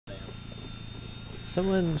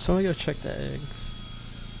Someone go check the eggs.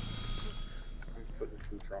 I'm just putting the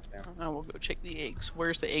food trough down. I will go check the eggs.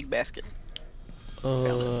 Where's the egg basket?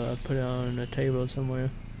 I put it on a table somewhere.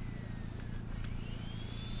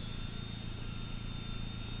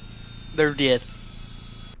 They're dead.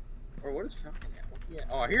 Or what is Falcon at? Yeah.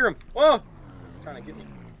 Oh, I hear him. Whoa! He's trying to get me.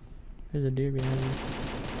 There's a deer behind me.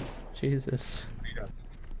 Jesus.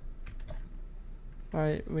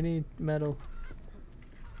 Alright, we need metal.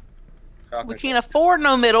 Falcon, We can't afford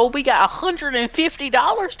no metal. We got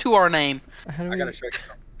 $150 to our name. How do I we, gotta show you.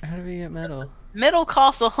 how do we get metal? Metal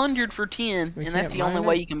costs 100 for 10, We and that's can't the only mine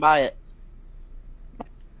way it? you can buy it.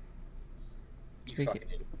 You We fucking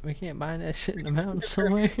idiot. We can't buy that shit in the mountains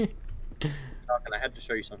somewhere. Falcon, I had to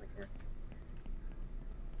show you something. Come here.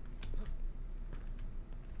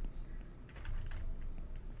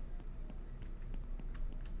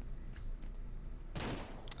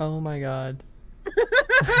 Oh my god.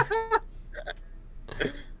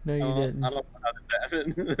 No, you didn't. I don't know how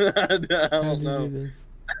this happened. I How'd don't you know. do this?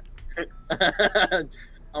 I'm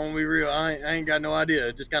gonna be real. I ain't got no idea.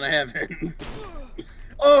 It just kind of happened.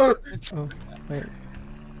 Oh! Oh, wait.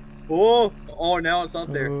 Oh! Now it's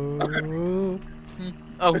up there. Oh.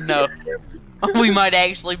 Oh no. We might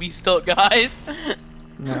actually be stuck, guys.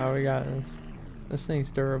 No, we got this. This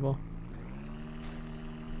thing's durable.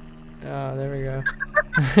 Oh, there we go.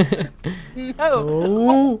 No.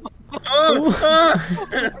 Oh! Oh!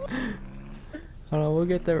 Hold on, we'll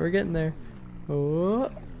get there. We're getting there. Oh!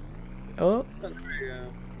 Oh! There we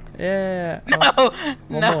go. Yeah! No. Oh,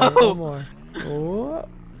 No. One more. Oh!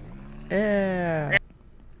 Yeah!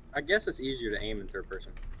 I guess it's easier to aim in third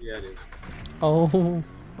person. Yeah, it is. Oh!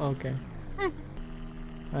 Okay.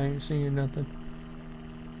 I ain't seeing nothing.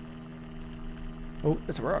 Oh,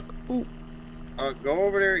 it's a rock. Ooh! Go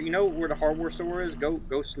over there. You know where the hardware store is? Go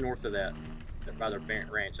north of that. By their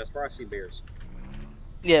ranch. That's where I see bears.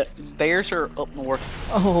 Yeah, bears are up north.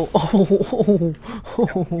 Oh! Oh!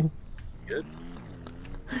 Oh! Good.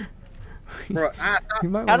 Bro, You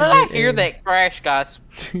might How did wanna I get hear in. that crash, guys?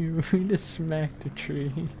 Dude, we just smacked a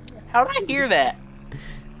tree. How did I hear that?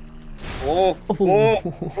 Oh!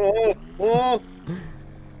 Oh!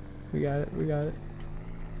 We got it. We got it.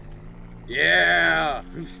 Yeah!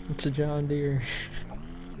 It's a John Deere.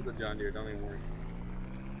 It's a John Deere. Don't even worry.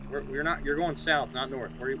 We're not. You're going south, not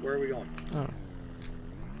north. Where are we going? Oh.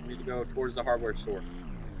 We need to go towards the hardware store.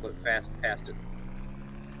 Look fast past it.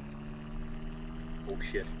 Oh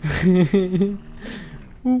shit.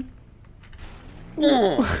 Ooh.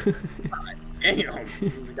 Oh. Damn.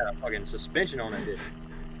 We got a fucking suspension on that bitch.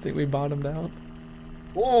 Think we bottomed out?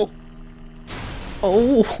 Whoa!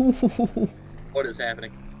 Oh! What is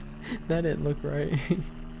happening? That didn't look right.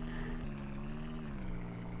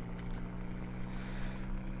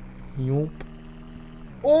 Yomp.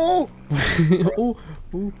 Oh! Oh!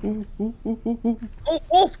 Ooh, ooh, ooh, ooh, ooh, ooh. Oh!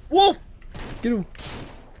 Wolf! Wolf! Get him!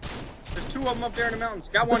 There's two of them up there in the mountains.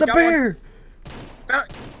 Got one. It's a got bear! One.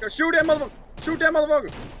 Go shoot that motherfucker! Shoot that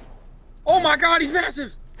motherfucker! Oh my God! He's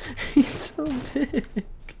massive! He's so big.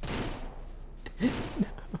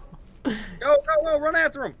 Go! Run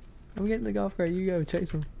after him! I'm getting the golf cart. You go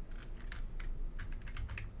chase him.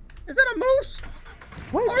 Is that a moose?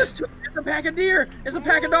 What? Oh, it's a pack of deer. It's a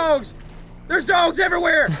pack of dogs. There's dogs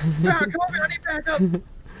everywhere. Come on, I need backup.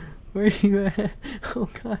 Where are you at? Oh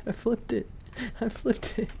god, I flipped it. I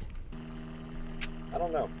flipped it. I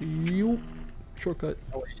don't know. Yoop. Shortcut.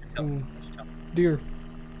 Oh, wait, you should tell me. You should tell me. Deer.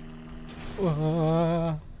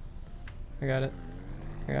 I got it.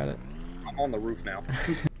 I got it. I'm on the roof now.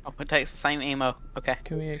 Oh, it takes the same ammo. Okay.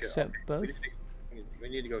 Can we accept both? We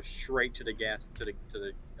need to go straight to the gas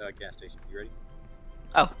gas station. You ready?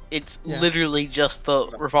 Oh, it's Yeah. literally just the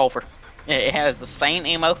revolver. It has the same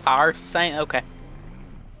ammo, fires the same. Okay.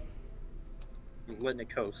 I'm letting it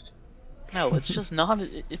coast. No, it's just not.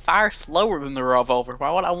 It fires slower than the revolver.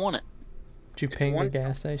 Why would I want it? Did you It's ping the one-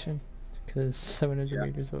 gas station? Because it's 700 Yeah.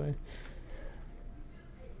 meters away.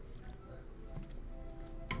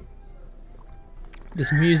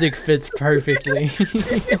 This music fits perfectly.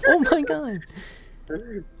 Oh my god.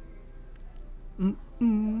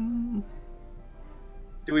 Mm-mm.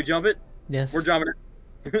 Do we jump it? Yes. We're jumping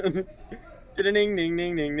it. Ding ding ding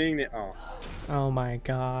ding ding ding. Oh, Oh my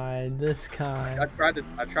god, this guy. I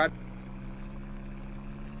tried.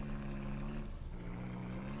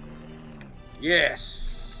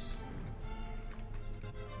 Yes.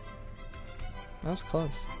 That was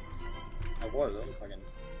close. I was fucking.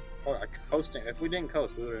 Oh, coasting. If we didn't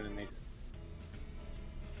coast, we would have made it.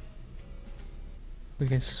 We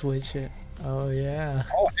can switch it. Oh yeah.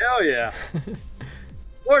 Oh hell yeah!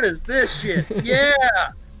 What is this shit? Yeah,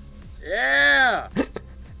 yeah.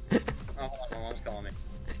 Oh, hold on, my mom's calling me.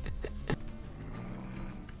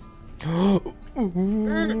 Ooh.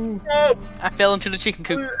 Oh, I fell into the chicken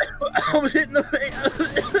coop. I was hitting the face.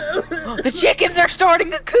 The chickens are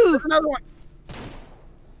starting a coup. Another one.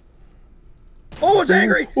 Oh, it's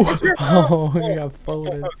angry. Oh, he got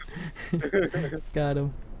folded. Got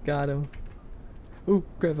him. Got him. Ooh,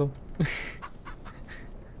 grab him.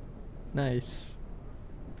 Nice.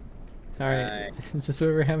 Alright. Is this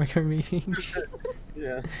where we're having our meeting?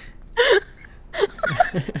 Yeah.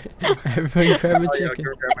 Everyone grab a Oh, yeah, chicken.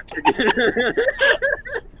 go grab my chicken.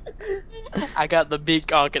 I got the big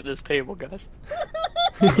cock at this table, guys.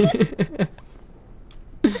 The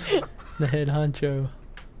head honcho.